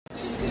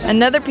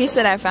Another piece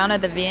that I found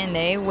at the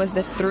V&A was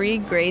the Three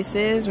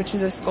Graces, which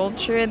is a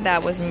sculpture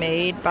that was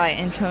made by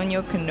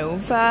Antonio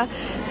Canova,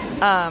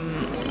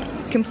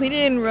 completed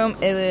in Rome,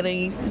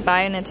 Italy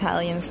by an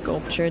Italian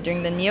sculptor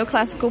during the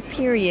Neoclassical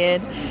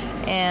period,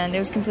 and it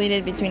was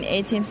completed between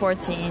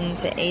 1814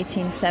 to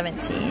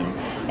 1817,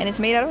 and it's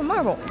made out of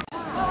marble.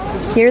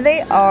 Here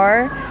they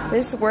are.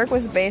 This work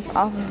was based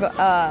off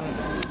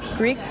of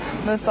Greek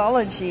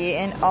mythology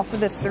and off of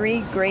the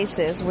Three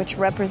Graces, which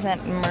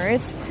represent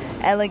mirth,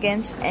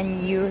 elegance,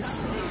 and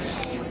youth.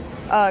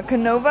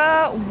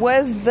 Canova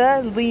was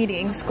the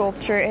leading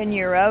sculptor in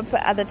Europe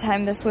at the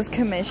time this was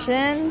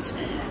commissioned,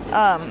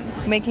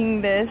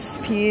 making this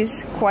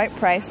piece quite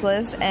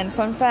priceless, and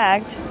fun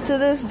fact, to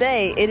this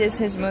day it is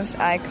his most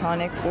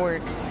iconic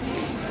work.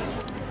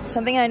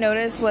 Something I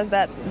noticed was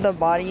that the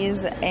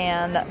bodies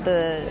and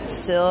the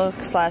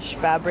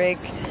silk/fabric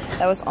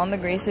that was on the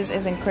graces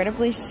is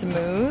incredibly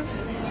smooth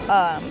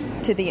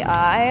to the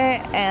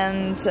eye,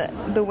 and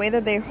the way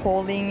that they're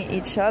holding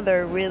each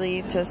other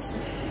really just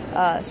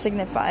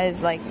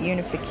signifies like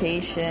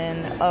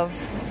unification of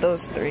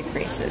those three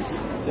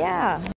graces. Yeah.